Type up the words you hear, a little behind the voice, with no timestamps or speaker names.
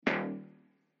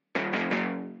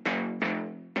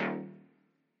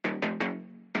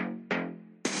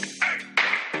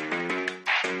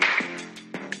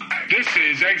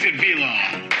is Exit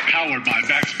Velo, powered by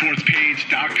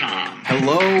BackSportsPage.com.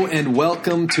 Hello and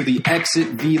welcome to the Exit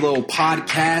Velo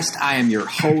podcast. I am your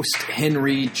host,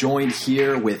 Henry, joined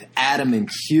here with Adam and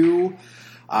Hugh.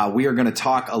 We are going to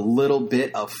talk a little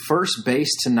bit of first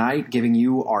base tonight, giving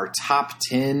you our top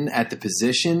 10 at the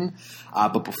position.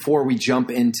 But before we jump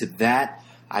into that,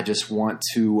 I just want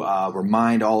to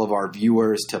remind all of our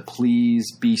viewers to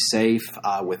please be safe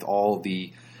with all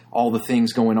the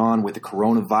things going on with the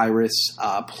coronavirus.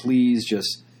 Please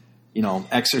just,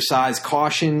 exercise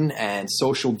caution and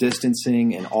social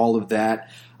distancing and all of that.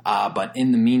 But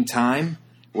in the meantime,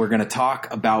 we're going to talk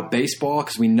about baseball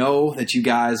because we know that you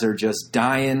guys are just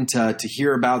dying to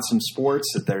hear about some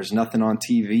sports, that there's nothing on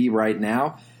TV right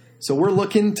now. So we're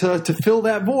looking to fill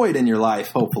that void in your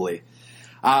life, hopefully.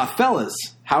 Fellas,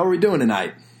 how are we doing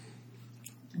tonight?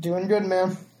 Doing good,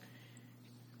 man.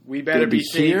 We better be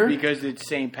safe here because it's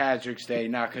St. Patrick's Day,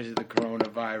 not because of the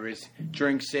coronavirus.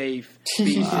 Drink safe,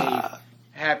 be safe.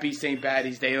 Happy St.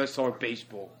 Patty's Day. Let's talk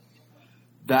baseball.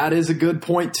 That is a good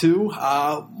point, too.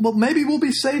 Well, maybe we'll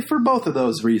be safe for both of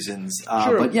those reasons.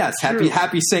 But yes,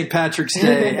 happy St. Patrick's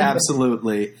Day,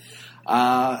 absolutely.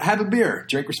 Have a beer.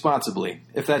 Drink responsibly,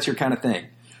 if that's your kind of thing.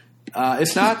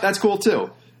 If not, that's cool, too.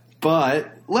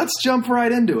 But let's jump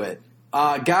right into it.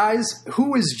 Guys,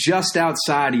 who is just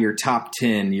outside of your top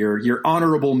 10, your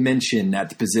honorable mention at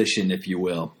the position, if you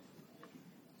will?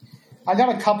 I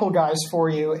got a couple guys for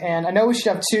you, and I know we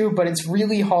should have two, but it's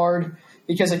really hard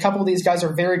because a couple of these guys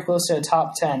are very close to the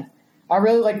top 10. I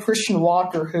really like Christian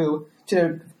Walker, who did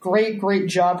a great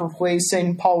job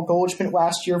replacing Paul Goldschmidt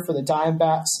last year for the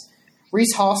Diamondbacks.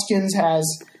 Rhys Hoskins has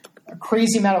a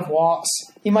crazy amount of walks.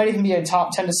 He might even be a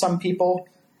top 10 to some people.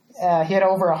 He had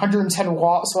over 110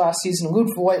 walks last season. Luke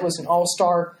Voigt was an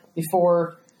all-star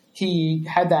before he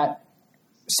had that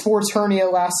sports hernia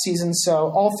last season. So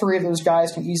all three of those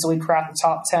guys can easily crack the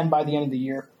top 10 by the end of the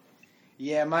year.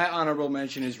 Yeah, my honorable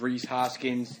mention is Rhys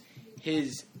Hoskins.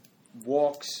 His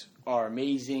walks are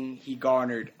amazing. He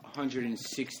garnered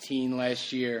 116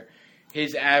 last year.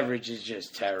 His average is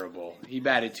just terrible. He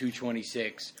batted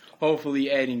 .226.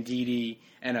 Hopefully adding Didi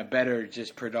and a better,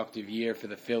 just productive year for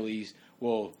the Phillies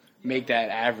will make that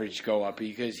average go up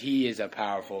because he is a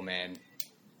powerful man.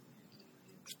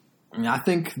 I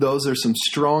think those are some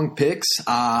strong picks.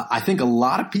 I think a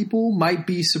lot of people might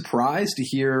be surprised to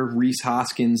hear Rhys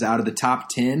Hoskins out of the top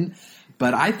 10,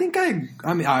 but I think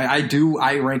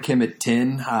I rank him at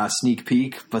 10, sneak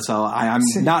peek, but so I'm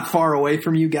not far away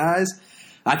from you guys.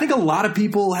 I think a lot of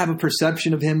people have a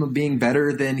perception of him of being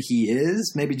better than he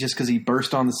is, maybe just because he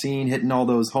burst on the scene, hitting all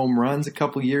those home runs a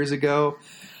couple years ago.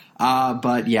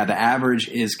 But yeah, the average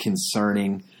is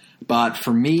concerning. But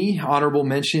for me, honorable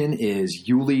mention is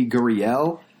Yuli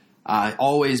Gurriel.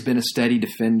 Always been a steady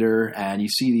defender, and you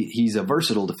see he's a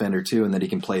versatile defender too, and that he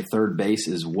can play third base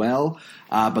as well.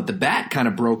 But the bat kind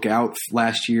of broke out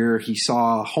last year. He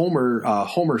saw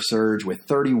homer surge with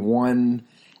 31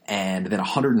 and then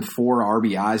 104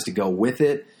 RBIs to go with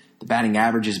it. The batting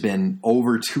average has been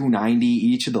over 290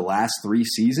 each of the last 3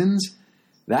 seasons.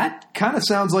 That kind of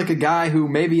sounds like a guy who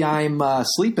maybe I'm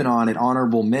sleeping on at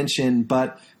honorable mention,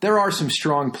 but there are some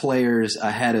strong players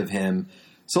ahead of him.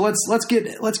 So let's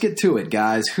get to it,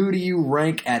 guys. Who do you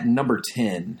rank at number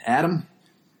 10? Adam?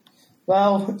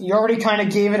 Well, you already kind of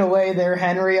gave it away there,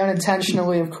 Henry,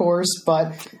 unintentionally, of course,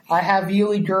 but I have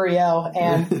Yuli Gurriel,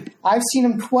 and I've seen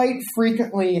him quite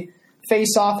frequently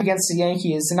face off against the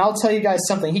Yankees, and I'll tell you guys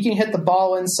something. He can hit the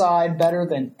ball inside better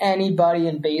than anybody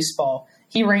in baseball.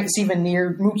 He ranks even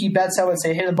near Mookie Betts, I would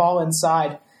say, hitting the ball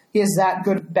inside. He has that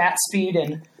good bat speed,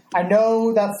 and I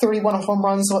know that 31 home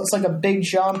runs looks like a big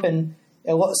jump, and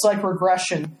it looks like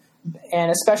regression,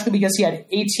 and especially because he had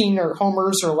 18 or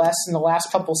homers or less in the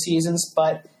last couple seasons,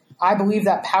 but I believe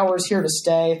that power is here to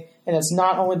stay, and it's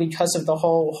not only because of the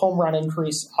whole home run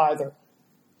increase either.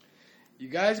 You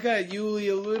guys got Yuli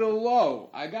a little low.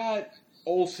 I got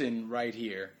Olsen right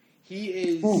here. He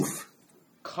is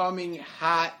coming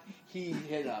hot. He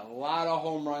hit a lot of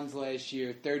home runs last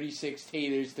year, 36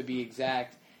 taters to be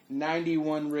exact,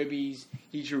 91 ribbies.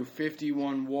 He drew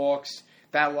 51 walks.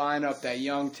 That lineup, that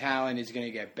young talent is going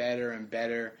to get better and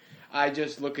better. I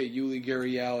just look at Yuli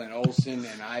Gurriel and Olsen,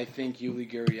 and I think Yuli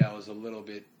Gurriel is a little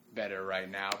bit better right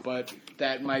now. But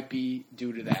that might be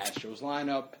due to the Astros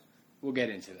lineup. We'll get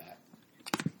into that.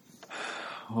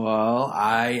 Well,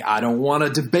 I don't want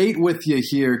to debate with you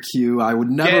here, Q. I would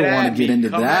never want to get into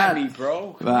Come that. at me,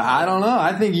 bro. But I don't know.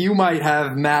 I think you might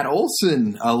have Matt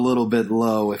Olson a little bit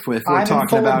low if we're I'm talking in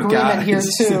full about agreement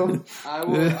guys. here too. I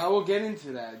will get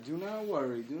into that. Do not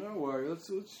worry. Let's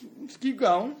keep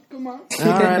going. Come on. All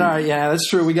right. Yeah, that's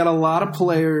true. We got a lot of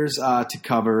players to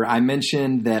cover. I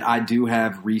mentioned that I do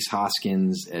have Rhys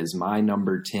Hoskins as my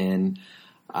number 10.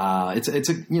 It's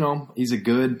he's a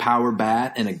good power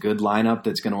bat and a good lineup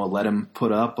that's going to let him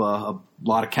put up a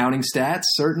lot of counting stats,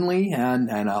 certainly, and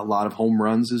a lot of home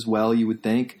runs as well, you would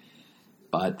think.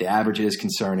 But the average is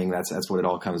concerning. That's what it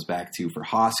all comes back to for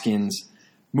Hoskins.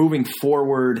 Moving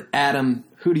forward, Adam,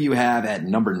 who do you have at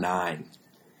number 9?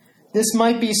 This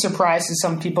might be a surprise to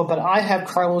some people, but I have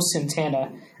Carlos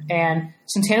Santana. And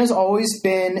Santana's always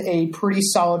been a pretty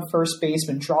solid first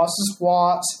baseman. Draws his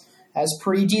walks, has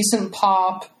pretty decent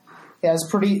pop, has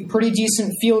pretty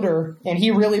decent fielder, and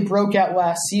he really broke out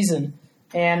last season.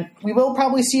 And we will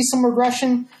probably see some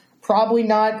regression, probably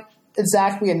not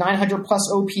exactly a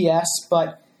 900-plus OPS,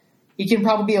 but he can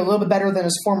probably be a little bit better than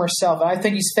his former self. And I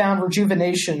think he's found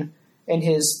rejuvenation in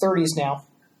his 30s now.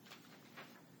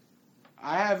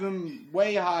 I have him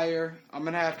way higher. I'm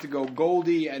going to have to go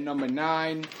Goldie at number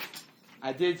 9.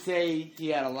 I did say he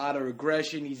had a lot of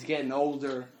regression. He's getting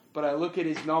older. But I look at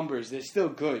his numbers. They're still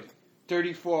good.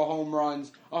 34 home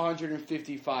runs,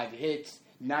 155 hits,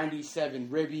 97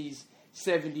 ribbies,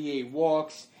 78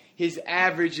 walks. His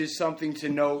average is something to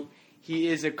note. He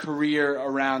is a career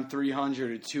around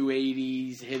 300 or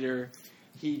 280s hitter.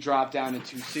 He dropped down to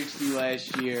 260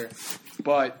 last year.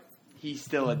 But he's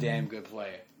still a damn good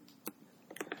player.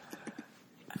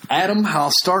 Adam,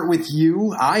 I'll start with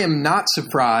you. I am not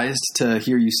surprised to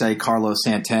hear you say Carlos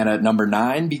Santana at number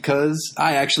 9 because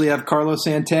I actually have Carlos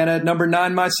Santana at number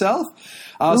 9 myself.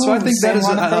 So I think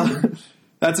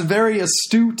that's a very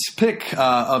astute pick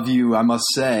of you, I must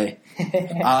say.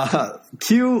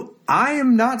 Q, I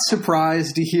am not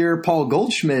surprised to hear Paul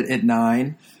Goldschmidt at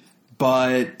 9,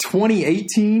 but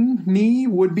 2018 me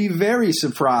would be very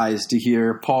surprised to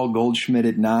hear Paul Goldschmidt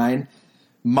at 9.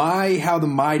 How the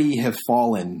mighty have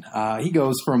fallen. He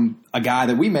goes from a guy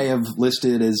that we may have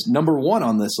listed as number 1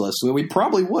 on this list, so we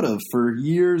probably would have for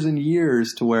years and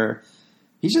years, to where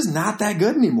he's just not that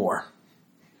good anymore.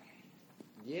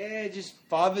 Yeah, just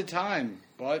father time,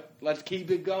 but let's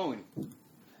keep it going.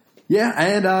 Yeah,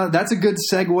 and that's a good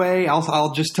segue.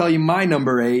 I'll just tell you my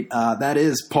number 8. That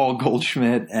is Paul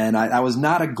Goldschmidt, and I was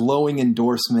not a glowing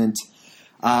endorsement.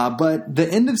 But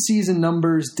the end-of-season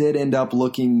numbers did end up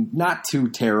looking not too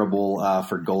terrible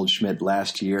for Goldschmidt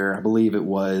last year. I believe it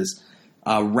was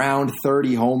around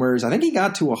 30 homers. I think he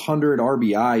got to 100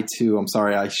 RBI, too. I'm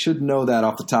sorry, I should know that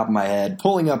off the top of my head.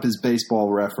 Pulling up his baseball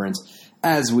reference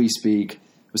as we speak.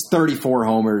 It was 34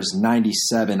 homers,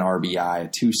 97 RBI, a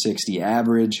 260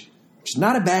 average, which is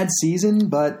not a bad season,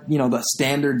 but the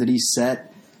standard that he set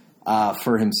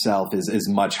for himself is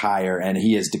much higher, and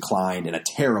he has declined in a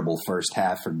terrible first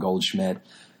half for Goldschmidt.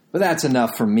 But that's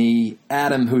enough for me.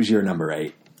 Adam, who's your number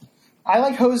 8? I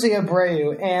like Jose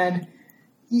Abreu, and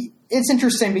it's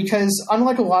interesting because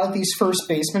unlike a lot of these first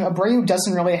basemen, Abreu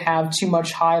doesn't really have too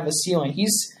much high of a ceiling.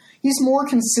 He's more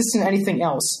consistent than anything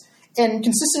else. And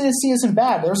consistency isn't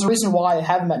bad. There's a reason why I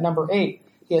have him at number 8.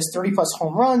 He has 30-plus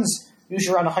home runs,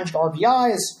 usually around 100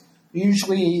 RBIs,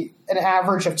 usually an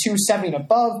average of 270 and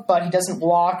above, but he doesn't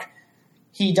walk.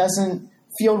 He doesn't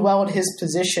field well at his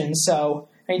position, and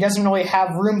he doesn't really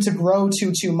have room to grow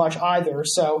too much either.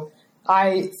 So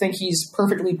I think he's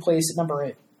perfectly placed at number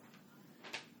 8.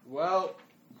 Well,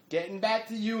 getting back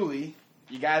to Yuli,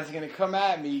 you guys are going to come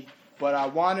at me, but I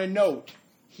want to note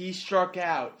he struck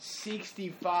out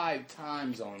 65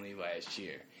 times only last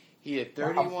year. He had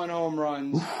 31 home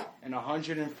runs and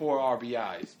 104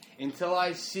 RBIs. Until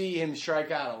I see him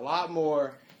strike out a lot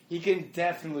more, he can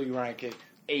definitely rank it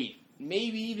 8,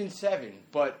 maybe even 7,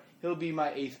 but he'll be my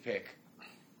 8th pick.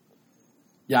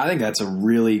 Yeah, I think that's a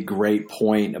really great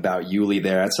point about Yuli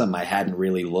there. That's something I hadn't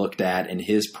really looked at in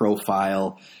his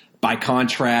profile. By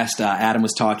contrast, Adam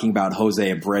was talking about Jose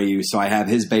Abreu, so I have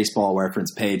his baseball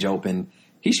reference page open.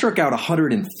 He struck out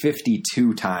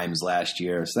 152 times last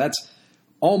year, so that's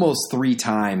almost 3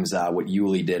 times what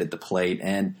Yuli did at the plate.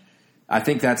 And I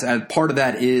think that's part of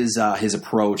that is his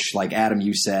approach. Like Adam,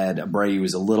 you said, Abreu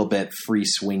is a little bit free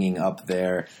swinging up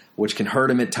there, which can hurt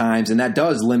him at times, and that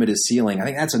does limit his ceiling. I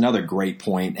think that's another great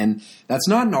point. And that's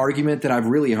not an argument that I've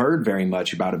really heard very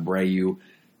much about Abreu.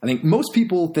 I think most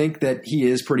people think that he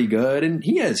is pretty good, and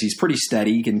he is. He's pretty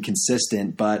steady and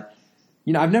consistent, but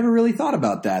I've never really thought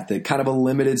about that kind of a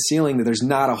limited ceiling, that there's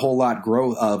not a whole lot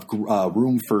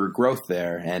room for growth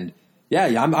there. And,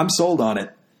 yeah, I'm sold on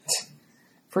it.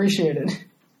 Appreciate it.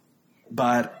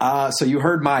 But so you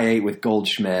heard my 8 with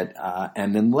Goldschmidt,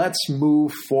 and then let's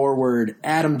move forward.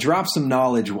 Adam, drop some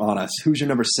knowledge on us. Who's your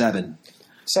number 7?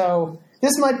 So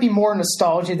this might be more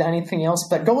nostalgia than anything else,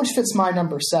 but Goldschmidt's my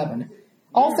number 7.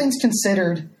 All things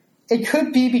considered, it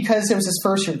could be because it was his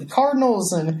first year at the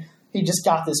Cardinals and he just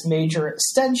got this major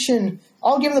extension.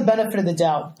 I'll give him the benefit of the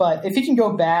doubt, but if he can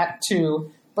go back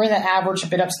to bring that average a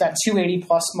bit up to that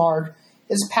 280-plus mark,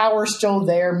 his power's still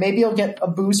there. Maybe he'll get a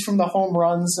boost from the home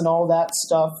runs and all that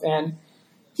stuff, and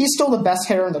he's still the best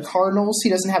hitter in the Cardinals. He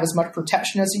doesn't have as much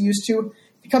protection as he used to.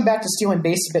 If you come back to stealing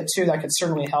base a bit too, that could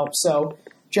certainly help. So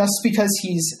just because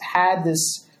he's had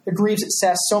this degree of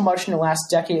success so much in the last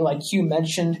decade, like Hugh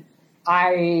mentioned,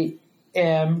 I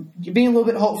am being a little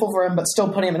bit hopeful for him, but still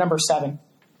putting him at number 7.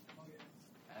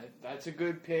 That's a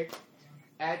good pick.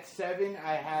 At 7,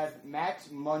 I have Max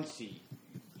Muncy.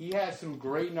 He has some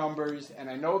great numbers, and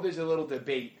I know there's a little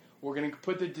debate. We're going to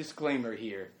put the disclaimer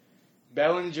here.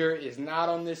 Bellinger is not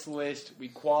on this list. We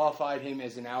qualified him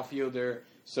as an outfielder,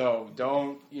 so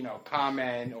don't,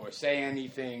 comment or say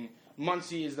anything.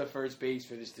 Muncy is the first base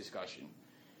for this discussion.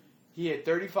 He had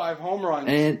 35 home runs.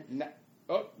 And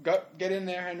get in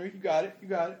there, Henry. You got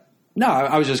it. no,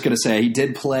 I was just going to say he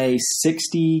did play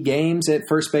 60 games at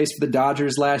first base for the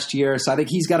Dodgers last year, so I think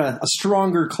he's got a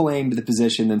stronger claim to the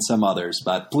position than some others.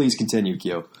 But please continue,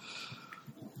 Q.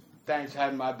 Thanks for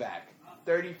having my back.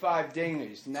 35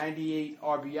 dingers, 98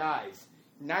 RBIs,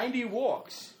 90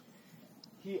 walks.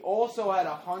 He also had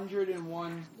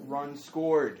 101 runs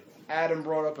scored. Adam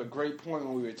brought up a great point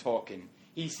when we were talking.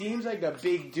 He seems like a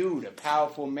big dude, a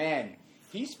powerful man.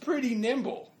 He's pretty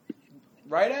nimble.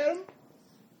 Right, Adam?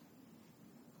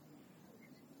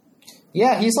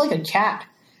 Yeah, he's like a cat.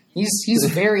 He's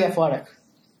very athletic.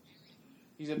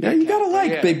 He's a big Yeah, you cat, gotta but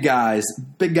like yeah. big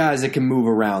guys that can move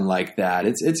around like that.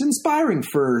 It's inspiring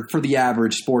for the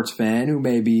average sports fan who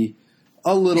may be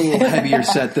a little heavier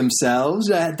set themselves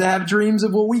to have dreams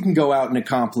of what we can go out and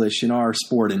accomplish in our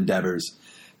sport endeavors.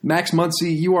 Max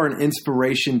Muncy, you are an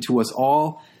inspiration to us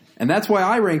all, and that's why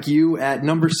I rank you at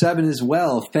number 7 as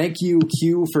well. Thank you,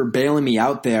 Q, for bailing me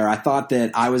out there. I thought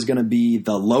that I was going to be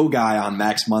the low guy on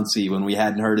Max Muncy when we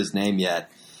hadn't heard his name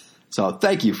yet. So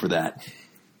thank you for that.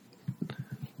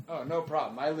 Oh, no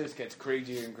problem. My list gets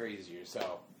crazier and crazier,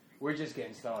 so we're just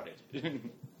getting started.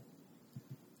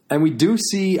 And we do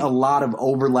see a lot of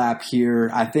overlap here.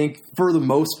 I think for the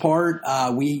most part,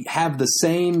 we have the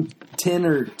same 10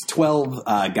 or 12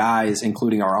 guys,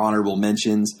 including our honorable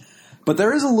mentions. But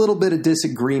there is a little bit of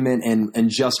disagreement in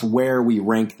just where we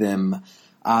rank them.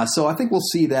 So I think we'll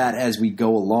see that as we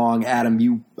go along.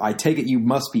 Adam, I take it you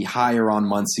must be higher on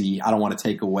Muncy. I don't want to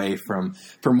take away from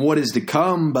what is to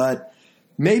come, but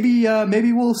maybe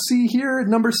we'll see here at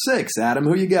number 6. Adam,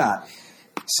 who you got?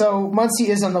 So Muncy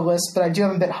is on the list, but I do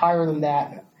have him a bit higher than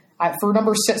that. For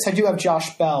number 6, I do have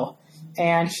Josh Bell,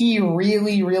 and he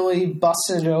really, really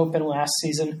busted it open last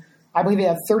season. I believe he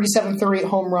had 37, 38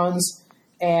 home runs,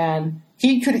 and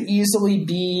he could easily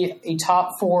be a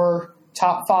top 4,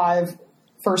 top 5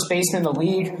 first baseman in the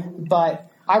league,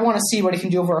 but I want to see what he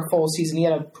can do over a full season. He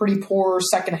had a pretty poor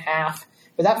second half,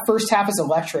 but that first half is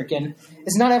electric, and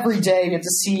it's not every day you have to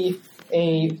see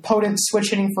a potent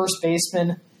switch-hitting first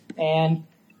baseman, and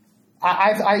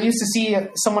I used to see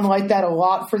someone like that a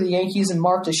lot for the Yankees and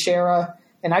Mark Teixeira,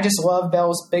 and I just love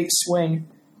Bell's big swing,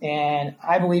 and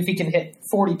I believe he can hit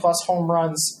 40-plus home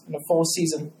runs in a full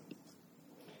season.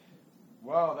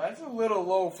 Well, that's a little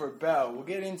low for Bell. We'll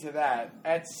get into that.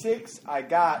 At 6, I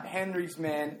got Henry's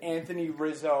man, Anthony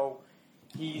Rizzo.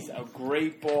 He's a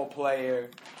great ball player,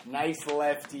 nice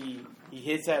lefty. He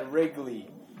hits at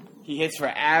Wrigley. He hits for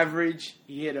average.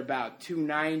 He hit about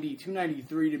 290,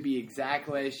 293 to be exact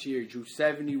last year. Drew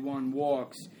 71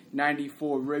 walks,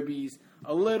 94 ribbies.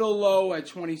 A little low at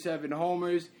 27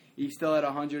 homers. He still had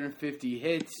 150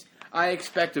 hits. I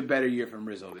expect a better year from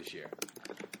Rizzo this year.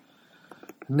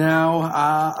 Now,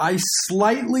 I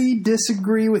slightly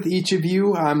disagree with each of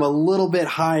you. I'm a little bit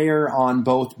higher on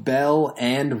both Bell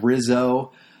and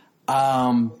Rizzo.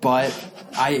 But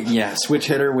switch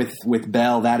hitter with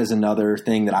Bell, that is another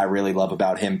thing that I really love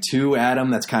about him too,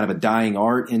 Adam. That's kind of a dying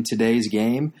art in today's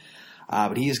game.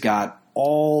 But he's got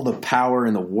all the power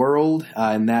in the world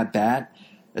in that bat,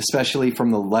 especially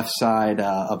from the left side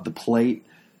of the plate.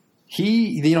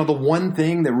 The one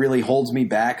thing that really holds me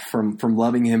back from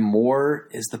loving him more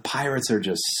is the Pirates are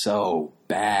just so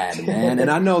bad, man.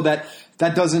 And I know that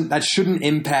shouldn't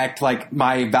impact like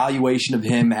my evaluation of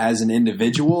him as an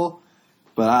individual.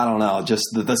 But I don't know, just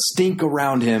the stink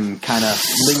around him kind of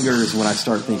lingers when I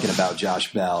start thinking about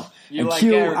Josh Bell. You like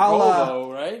Garrett Cole,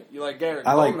 though, right? You like Garrett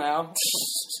Cole now.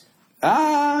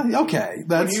 Okay.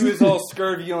 When he was all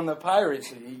scurvy on the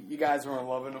Pirates, you guys weren't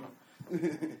loving him.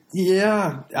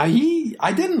 Yeah,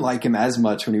 I didn't like him as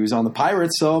much when he was on the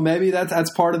Pirates, so maybe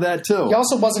that's part of that too. He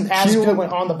also wasn't as good when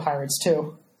on the Pirates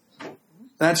too.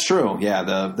 That's true. Yeah,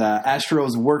 the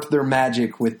Astros worked their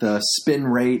magic with the spin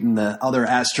rate and the other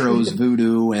Astros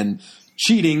voodoo and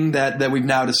cheating that we've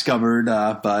now discovered.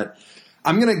 But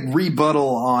I'm going to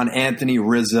rebuttal on Anthony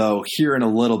Rizzo here in a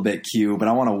little bit, Q. But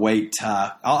I want to wait.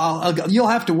 You'll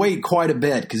have to wait quite a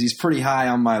bit because he's pretty high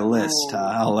on my list.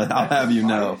 I'll have you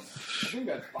know.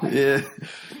 Yeah.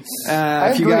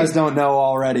 If you guys don't know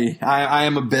already, I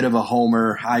am a bit of a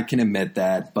homer. I can admit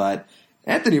that. But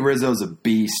Anthony Rizzo's a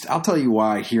beast. I'll tell you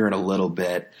why here in a little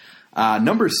bit.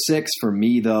 Number 6 for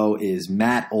me, though, is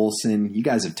Matt Olson. You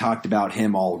guys have talked about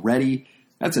him already.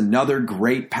 That's another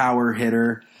great power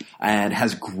hitter and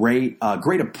has great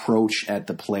approach at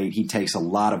the plate. He takes a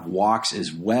lot of walks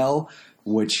as well,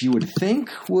 which you would think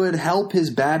would help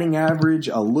his batting average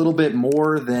a little bit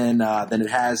more than it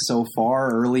has so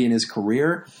far early in his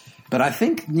career. But I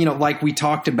think, like we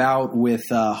talked about with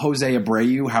Jose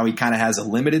Abreu, how he kind of has a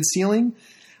limited ceiling.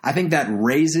 I think that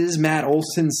raises Matt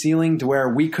Olson's ceiling to where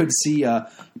we could see a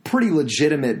pretty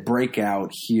legitimate breakout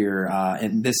here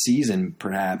in this season,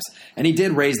 perhaps. And he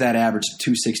did raise that average to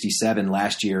 267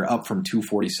 last year, up from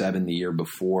 247 the year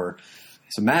before.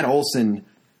 So Matt Olson,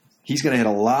 he's going to hit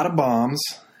a lot of bombs,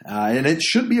 and it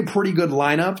should be a pretty good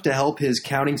lineup to help his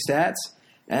counting stats.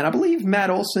 And I believe Matt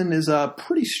Olson is a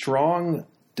pretty strong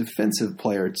defensive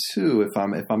player too, if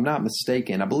I'm not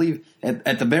mistaken. I believe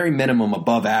at the very minimum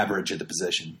above average at the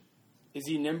position. Is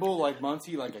he nimble like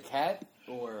Muncy, like a cat,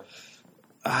 or?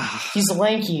 He's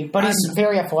lanky, but he's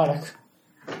very athletic.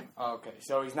 Okay,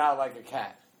 so he's not like a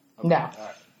cat. Okay. No.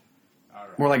 All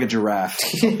right. More like a giraffe.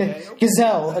 A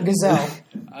gazelle.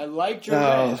 I like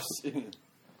giraffes.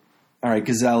 All right,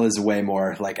 gazelle is a way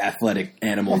more like athletic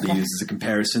animal to use as a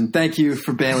comparison. Thank you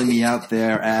for bailing me out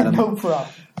there, Adam. No problem.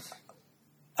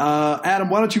 Adam,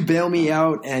 why don't you bail me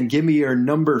out and give me your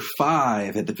number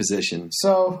 5 at the position?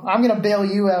 So I'm going to bail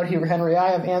you out here, Henry.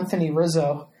 I have Anthony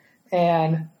Rizzo,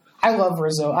 and I love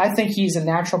Rizzo. I think he's a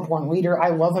natural-born leader. I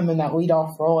love him in that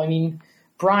leadoff role. I mean,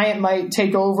 Bryant might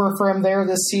take over for him there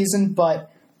this season,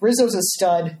 but Rizzo's a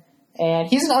stud, and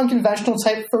he's an unconventional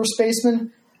type first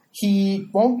baseman. He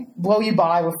won't blow you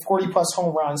by with 40-plus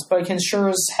home runs, but he can sure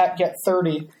as heck get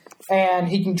 30. And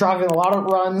he can drive in a lot of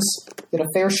runs, get a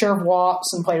fair share of walks,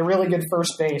 and play a really good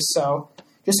first base. So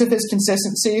just with his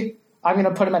consistency, I'm going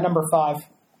to put him at number 5.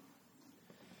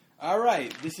 All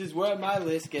right, this is where my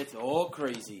list gets all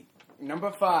crazy.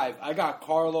 Number 5, I got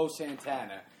Carlos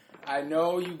Santana. I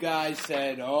know you guys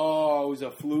said, it was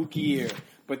a fluke year.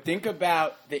 But think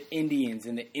about the Indians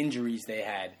and the injuries they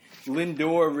had.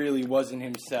 Lindor really wasn't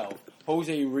himself.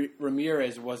 Jose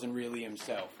Ramirez wasn't really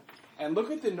himself. And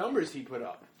look at the numbers he put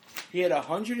up. He had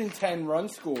 110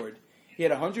 runs scored. He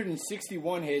had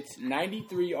 161 hits,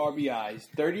 93 RBIs,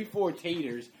 34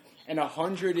 taters, and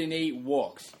 108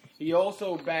 walks. He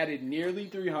also batted nearly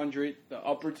 300, the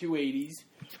upper 280s.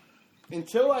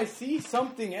 Until I see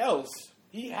something else,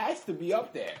 he has to be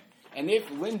up there. And if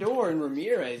Lindor and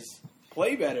Ramirez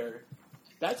play better,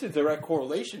 that's a direct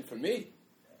correlation for me.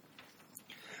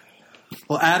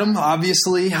 Well, Adam,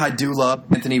 obviously, I do love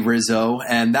Anthony Rizzo,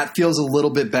 and that feels a little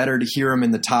bit better to hear him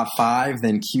in the top 5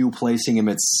 than Q placing him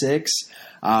at 6.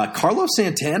 Carlos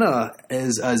Santana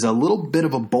is a little bit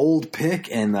of a bold pick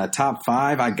in the top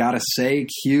 5. I gotta say,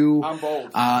 Q. I'm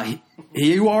bold.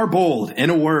 You are bold. In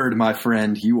a word, my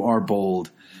friend, you are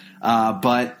bold.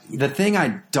 But the thing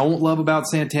I don't love about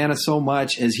Santana so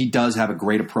much is he does have a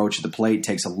great approach at the plate,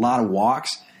 takes a lot of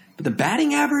walks. But the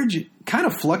batting average kind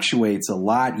of fluctuates a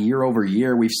lot year over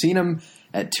year. We've seen him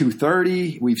at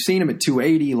 230. We've seen him at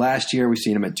 280 last year. We've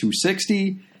seen him at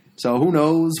 260. So who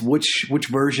knows which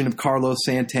version of Carlos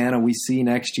Santana we see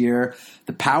next year.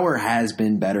 The power has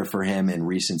been better for him in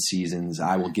recent seasons.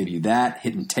 I will give you that.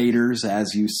 Hitting taters,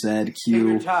 as you said,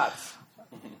 Q.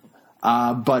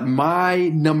 But my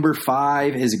number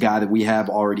 5 is a guy that we have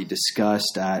already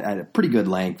discussed at a pretty good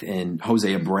length in Jose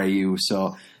Abreu.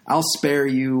 So I'll spare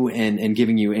you and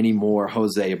giving you any more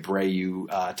Jose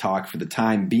Abreu talk for the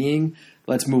time being.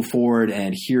 Let's move forward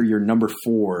and hear your number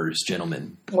 4s,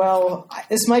 gentlemen. Well,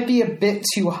 this might be a bit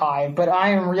too high, but I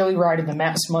am really riding the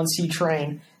Max Muncy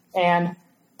train. And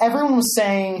everyone was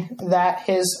saying that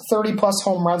his 30-plus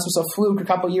home runs was a fluke a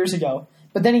couple years ago,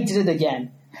 but then he did it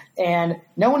again. And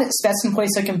no one expects him to play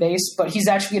second base, but he's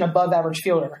actually an above-average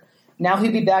fielder. Now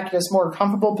he'll be back in his more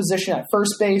comfortable position at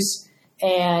first base,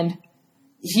 and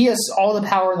he has all the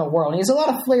power in the world. And he has a lot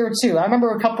of flair, too. I remember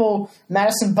a couple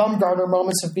Madison Bumgarner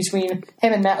moments between him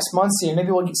and Max Muncy, and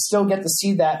maybe we'll still get to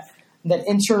see that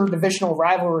interdivisional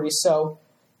rivalry. So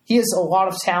he has a lot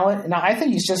of talent, and I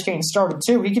think he's just getting started,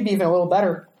 too. He could be even a little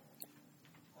better.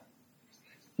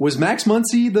 Was Max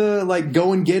Muncy the,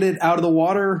 go and get it out of the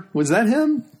water? Was that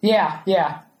him? Yeah.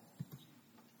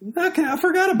 Okay, I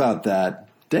forgot about that.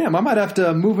 Damn, I might have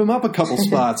to move him up a couple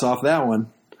spots off that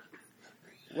one.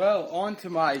 Well, on to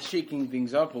my shaking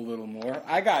things up a little more.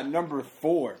 I got number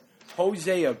 4,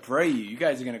 Jose Abreu. You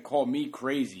guys are going to call me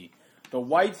crazy. The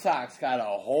White Sox got a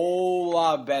whole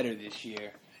lot better this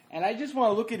year. And I just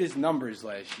want to look at his numbers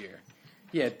last year.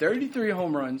 He had 33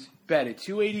 home runs, batted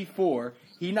 .284.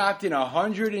 He knocked in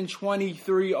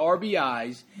 123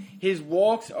 RBIs. His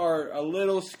walks are a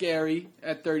little scary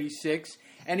at 36.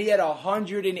 And he had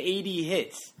 180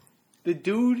 hits. The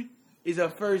dude is a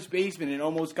first baseman and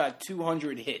almost got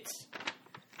 200 hits.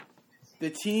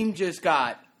 The team just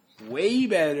got way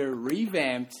better,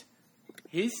 revamped.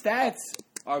 His stats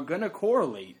are going to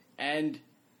correlate, and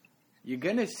you're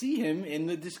going to see him in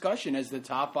the discussion as the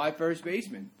top 5 first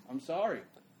baseman. I'm sorry.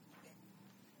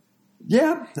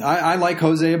 Yeah, I like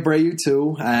Jose Abreu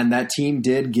too, and that team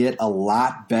did get a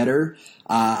lot better.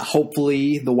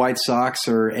 Hopefully the White Sox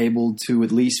are able to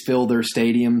at least fill their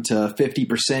stadium to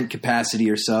 50% capacity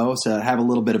or so have a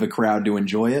little bit of a crowd to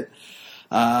enjoy it.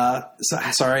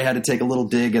 Sorry, I had to take a little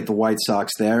dig at the White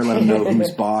Sox there, let them know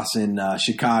who's boss in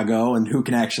Chicago and who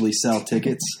can actually sell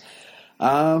tickets.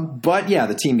 But yeah,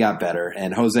 the team got better,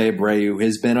 and Jose Abreu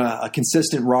has been a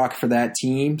consistent rock for that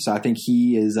team, so I think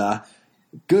he is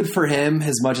good for him,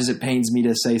 as much as it pains me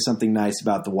to say something nice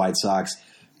about the White Sox.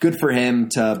 Good for him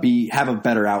to have a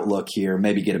better outlook here,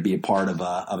 maybe get to be a part of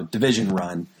a division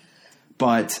run.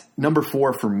 But number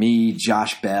 4 for me,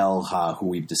 Josh Bell, who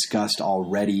we've discussed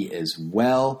already as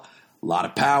well. A lot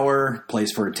of power,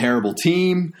 plays for a terrible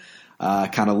team,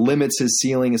 kind of limits his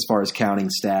ceiling as far as counting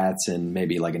stats and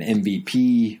maybe like an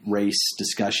MVP race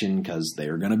discussion because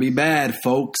they're going to be bad,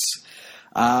 folks.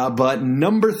 But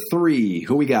number 3,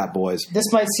 who we got, boys?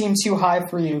 This might seem too high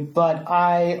for you, but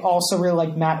I also really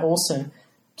like Matt Olson.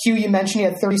 Q, you mentioned he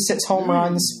had 36 home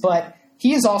runs, but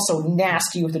he is also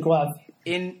nasty with the glove.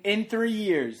 In 3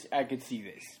 years, I could see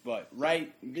this, but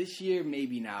this year,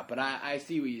 maybe not. But I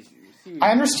see what you see.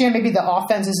 I understand maybe the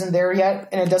offense isn't there yet,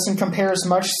 and it doesn't compare as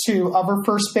much to other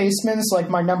first basemen, like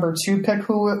my number 2 pick,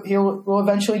 who will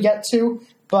eventually get to.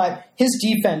 But his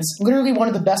defense, literally one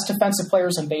of the best defensive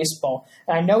players in baseball.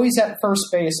 And I know he's at first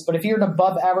base, but if you're an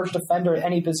above-average defender at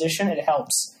any position, it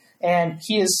helps. And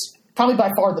he is probably by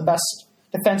far the best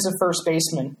defensive first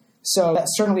baseman. So that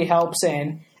certainly helps.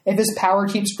 And if his power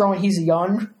keeps growing, he's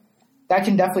young, that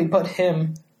can definitely put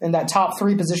him in that top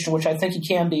 3 position, which I think he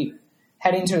can be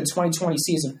heading to the 2020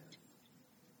 season.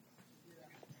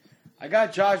 I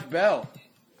got Josh Bell.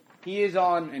 He is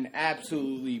on an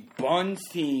absolutely buns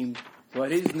team, but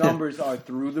his numbers are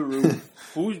through the roof.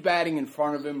 Who's batting in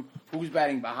front of him? Who's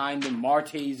batting behind him?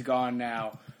 Marte's gone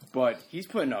now, but he's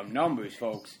putting up numbers,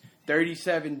 folks.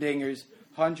 37 dingers,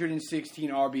 116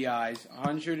 RBIs,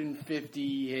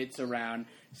 150 hits around,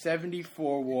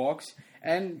 74 walks,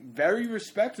 and very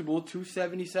respectable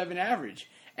 277 average.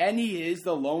 And he is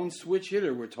the lone switch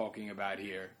hitter we're talking about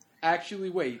here. Actually,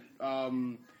 wait,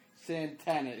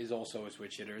 Santana is also a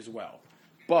switch hitter as well.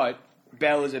 But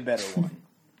Bell is a better one.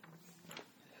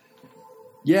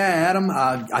 Yeah, Adam,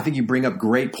 I think you bring up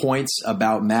great points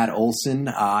about Matt Olson.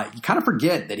 You kind of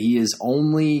forget that he is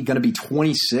only going to be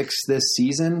 26 this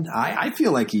season. I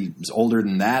feel like he's older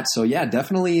than that. So, yeah,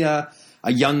 definitely a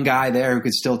young guy there who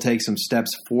could still take some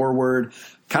steps forward.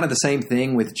 Kind of the same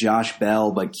thing with Josh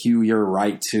Bell, but Q, you're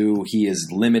right, too. He is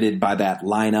limited by that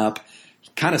lineup.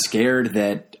 Kind of scared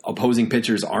that opposing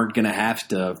pitchers aren't going to have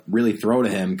to really throw to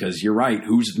him because you're right.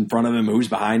 Who's in front of him? Who's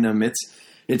behind him?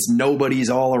 It's nobody's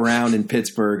all around in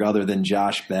Pittsburgh other than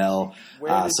Josh Bell.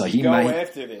 Where does so he go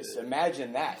after this?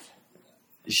 Imagine that.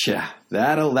 Yeah,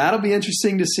 that'll be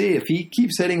interesting to see. If he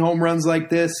keeps hitting home runs like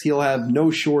this, he'll have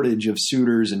no shortage of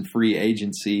suitors in free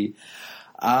agency.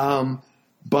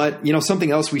 But,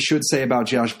 something else we should say about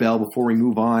Josh Bell before we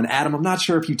move on. Adam, I'm not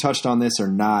sure if you touched on this or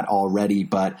not already,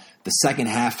 but the second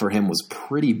half for him was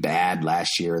pretty bad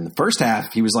last year. In the first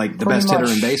half, he was like the best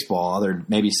hitter in baseball, other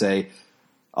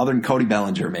than Cody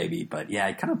Bellinger, maybe. But, yeah,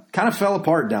 it kind of fell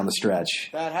apart down the stretch.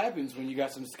 That happens when you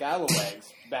got some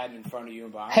scalawags batting in front of you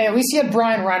and behind Hey, at least he had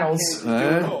Brian Reynolds.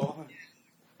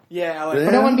 Yeah, I like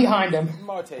But no one behind him.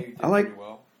 Marte did pretty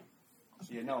well.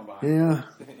 Yeah, no one behind him.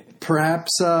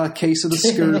 Perhaps a case of the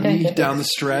scurvy down the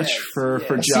stretch for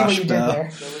Josh Bell.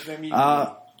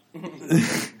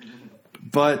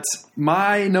 But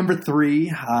my number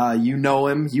 3, you know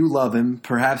him, you love him,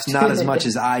 perhaps not as much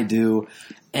as I do,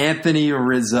 Anthony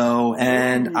Rizzo.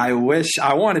 And I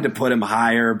wanted to put him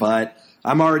higher, but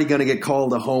I'm already going to get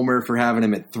called a homer for having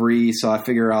him at 3, so I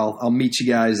figure I'll meet you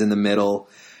guys in the middle.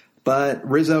 But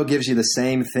Rizzo gives you the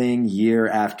same thing year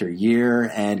after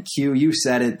year, and Q, you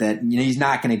said it, that he's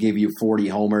not going to give you 40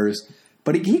 homers.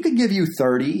 But he could give you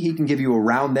 30. He can give you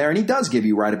around there, and he does give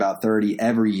you right about 30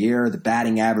 every year. The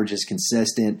batting average is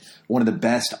consistent. One of the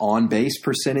best on-base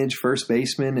percentage first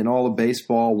baseman in all of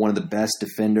baseball. One of the best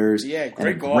defenders. Yeah,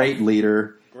 great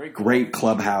leader. Great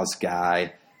clubhouse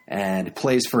guy. And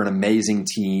plays for an amazing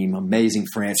team, amazing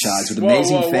franchise with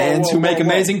amazing fans who make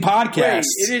amazing podcasts.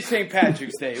 Wait, it is St.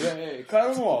 Patrick's Day. Hey,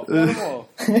 cut them off.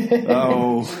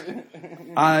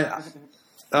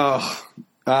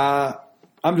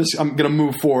 I'm going to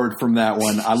move forward from that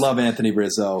one. I love Anthony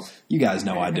Rizzo. You guys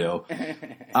know I do.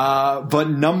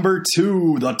 But number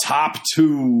 2, the top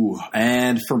 2.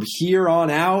 And from here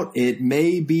on out, it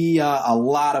may be a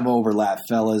lot of overlap,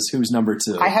 fellas. Who's number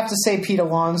 2? I have to say Pete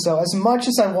Alonso. As much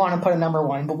as I want to put a number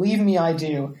 1, believe me, I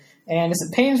do. And as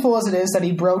painful as it is that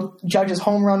he broke Judge's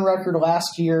home run record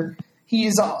last year,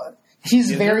 he's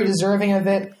very deserving of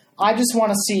it. I just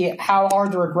want to see how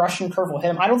hard the regression curve will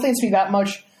hit him. I don't think it's going to be that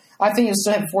much. I think he'll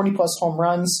still have 40-plus home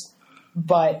runs,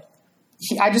 but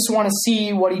I just want to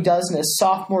see what he does in his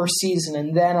sophomore season,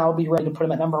 and then I'll be ready to put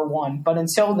him at number 1. But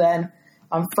until then,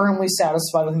 I'm firmly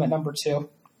satisfied with him at number 2.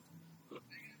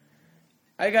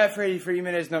 I got Freddie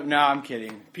Freeman as no, I'm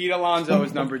kidding. Pete Alonso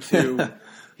is number 2.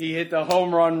 He hit the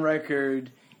home run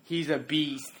record. He's a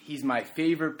beast. He's my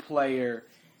favorite player.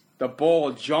 The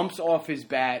ball jumps off his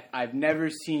bat. I've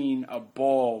never seen a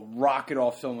ball rocket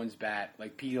off someone's bat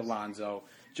like Pete Alonso.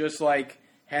 Just like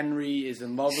Henry is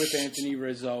in love with Anthony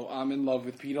Rizzo, I'm in love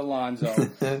with Pete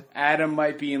Alonso. Adam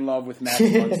might be in love with Max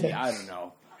Muncy. I don't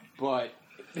know. But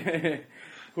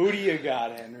who do you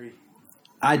got, Henry?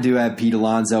 I do have Pete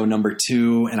Alonso number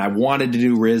 2, and I wanted to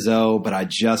do Rizzo, but I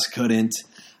just couldn't.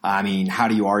 I mean, how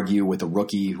do you argue with a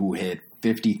rookie who hit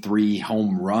 53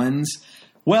 home runs?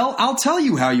 Well, I'll tell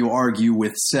you how you argue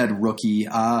with said rookie.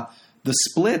 The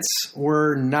splits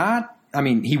were not... I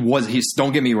mean,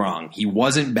 don't get me wrong, he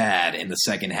wasn't bad in the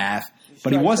second half,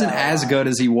 but he wasn't as good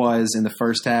as he was in the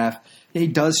first half. He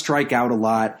does strike out a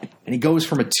lot, and he goes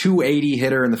from a 280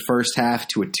 hitter in the first half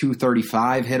to a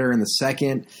 235 hitter in the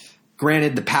second.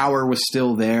 Granted, the power was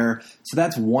still there, so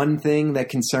that's one thing that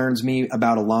concerns me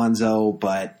about Alonso,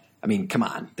 but, I mean, come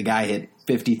on. The guy hit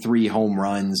 53 home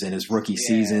runs in his rookie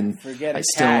season. Forget a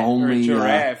cat or a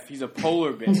giraffe. He's a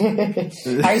polar bear.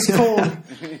 Ice cold.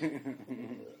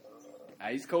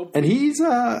 Ice cold. And he's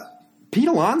Pete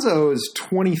Alonso is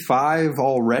 25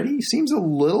 already. Seems a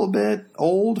little bit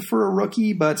old for a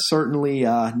rookie, but certainly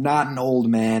not an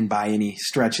old man by any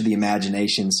stretch of the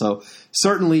imagination. So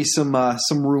certainly some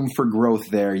room for growth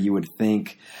there, you would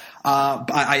think.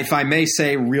 If I may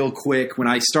say real quick, when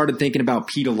I started thinking about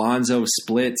Pete Alonso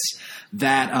splits,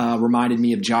 that reminded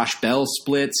me of Josh Bell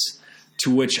splits. To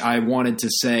which I wanted to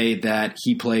say that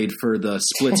he played for the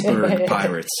Splitsburg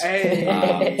Pirates.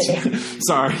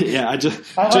 Sorry, yeah, I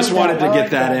just wanted to get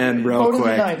that in real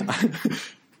quick.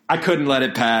 I couldn't let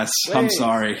it pass. I'm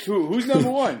sorry. Who's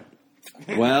number 1?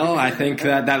 Well, I think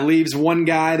that leaves one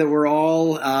guy that we're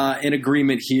all in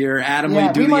agreement here. Adam, will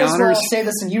you do the honors? We might as well say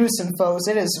this in unison, folks.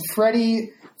 It is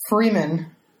Freddie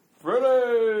Freeman.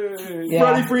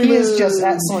 Freddie Freeman. He is just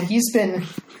excellent. He's been...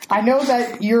 I know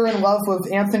that you're in love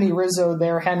with Anthony Rizzo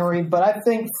there, Henry, but I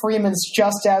think Freeman's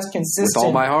just as consistent. With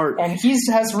all my heart. And he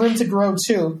has room to grow,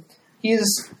 too.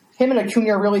 Him and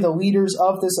Acuna are really the leaders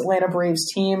of this Atlanta Braves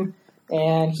team,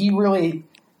 and he really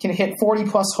can hit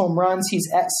 40-plus home runs. He's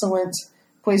excellent,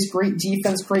 plays great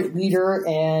defense, great leader,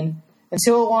 and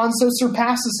until Alonso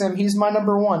surpasses him, he's my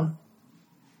number 1.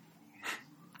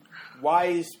 Why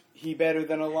is he better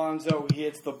than Alonso? He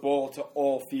hits the ball to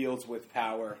all fields with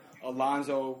power.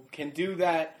 Alonso can do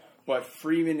that, but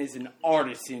Freeman is an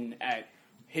artisan at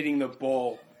hitting the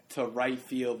ball to right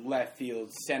field, left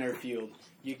field, center field.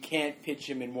 You can't pitch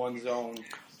him in one zone.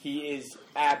 He is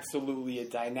absolutely a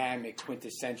dynamic,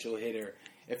 quintessential hitter.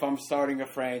 If I'm starting a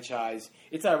franchise,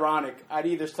 it's ironic. I'd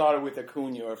either start it with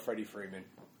Acuna or Freddie Freeman.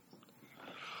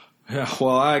 Yeah,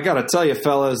 well, I got to tell you,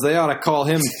 fellas, they ought to call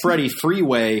him Freddie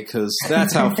Freeway because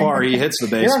that's how far he hits the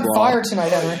baseball. You're on fire tonight,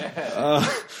 Henry.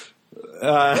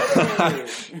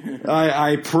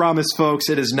 I promise, folks,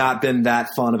 it has not been that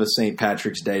fun of a St.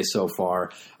 Patrick's Day so far.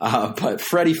 But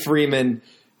Freddie Freeman,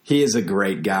 he is a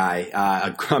great guy,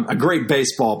 a great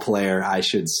baseball player, I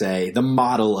should say. The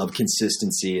model of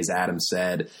consistency, as Adam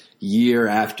said, year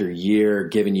after year,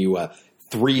 giving you a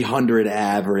 .300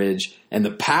 average, and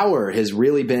the power has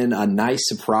really been a nice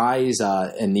surprise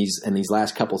in these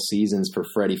last couple seasons for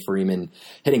Freddie Freeman,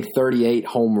 hitting 38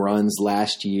 home runs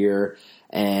last year,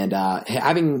 and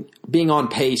being on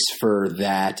pace for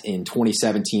that in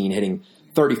 2017, hitting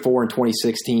 34 in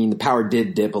 2016. The power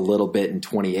did dip a little bit in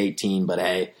 2018, but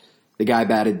hey, the guy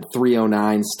batted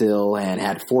 .309 still and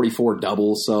had 44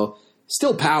 doubles, so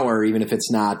still power, even if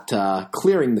it's not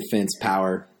clearing the fence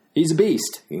power. He's a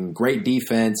beast. Great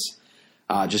defense,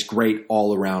 just great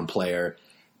all-around player.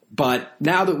 But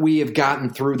now that we have gotten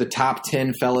through the top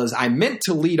 10, fellas, I meant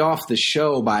to lead off the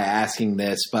show by asking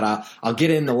this, but I'll get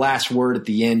in the last word at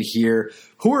the end here.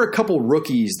 Who are a couple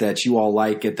rookies that you all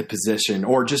like at the position,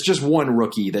 or just one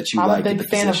rookie that you like at the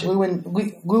position? I'm a big fan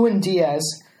of Lewin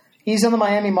Diaz. He's on the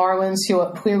Miami Marlins.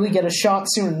 He'll clearly get a shot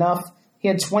soon enough. He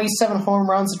had 27 home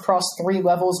runs across 3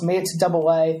 levels, made it to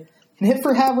Double-A, and hit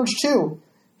for average too.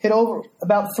 Hit over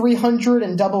about 300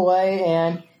 in Double-A,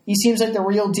 and he seems like the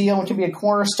real deal and can be a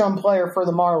cornerstone player for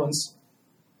the Marlins.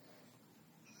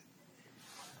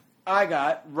 I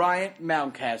got Ryan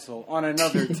Mountcastle on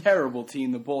another terrible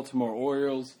team, the Baltimore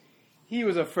Orioles. He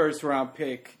was a first-round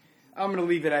pick. I'm going to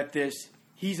leave it at this.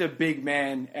 He's a big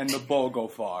man, and the ball go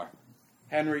far.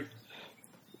 Henry?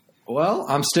 Well,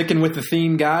 I'm sticking with the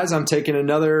theme, guys. I'm taking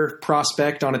another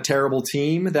prospect on a terrible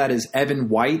team. That is Evan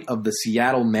White of the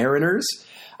Seattle Mariners.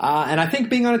 And I think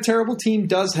being on a terrible team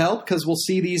does help because we'll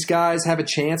see these guys have a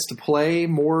chance to play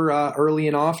more early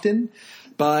and often.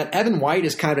 But Evan White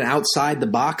is kind of an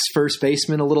outside-the-box first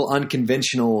baseman, a little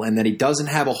unconventional, and that he doesn't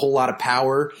have a whole lot of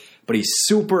power, but he's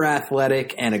super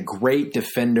athletic and a great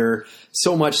defender,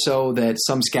 so much so that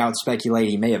some scouts speculate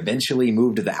he may eventually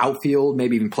move to the outfield,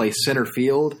 maybe even play center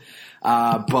field.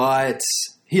 But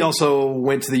he also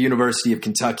went to the University of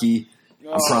Kentucky.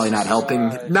 I'm probably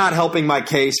not helping my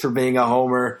case for being a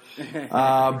homer.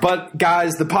 But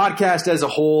guys, the podcast as a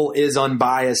whole is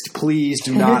unbiased. Please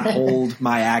do not hold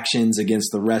my actions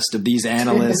against the rest of these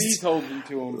analysts. Please hold me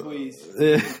to them, please.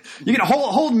 You can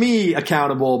hold me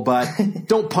accountable, but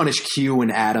don't punish Q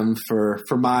and Adam for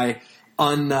my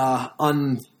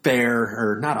unrelenting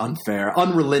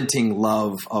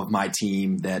love of my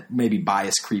team that maybe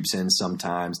bias creeps in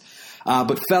sometimes.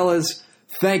 But fellas,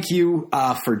 thank you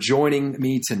for joining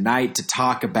me tonight to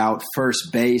talk about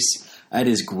first base. It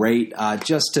is great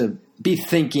just to be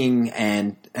thinking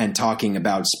and talking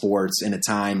about sports in a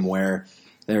time where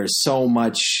there's so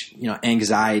much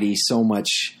anxiety, so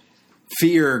much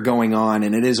fear going on,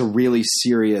 and it is a really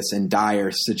serious and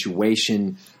dire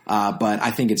situation. But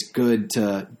I think it's good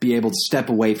to be able to step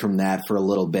away from that for a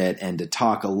little bit and to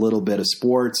talk a little bit of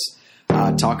sports.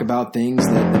 Talk about things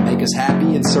that make us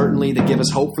happy and certainly that give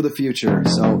us hope for the future.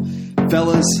 So,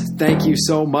 fellas, thank you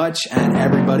so much. And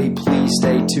everybody, please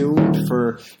stay tuned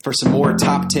for some more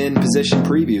top 10 position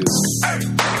previews.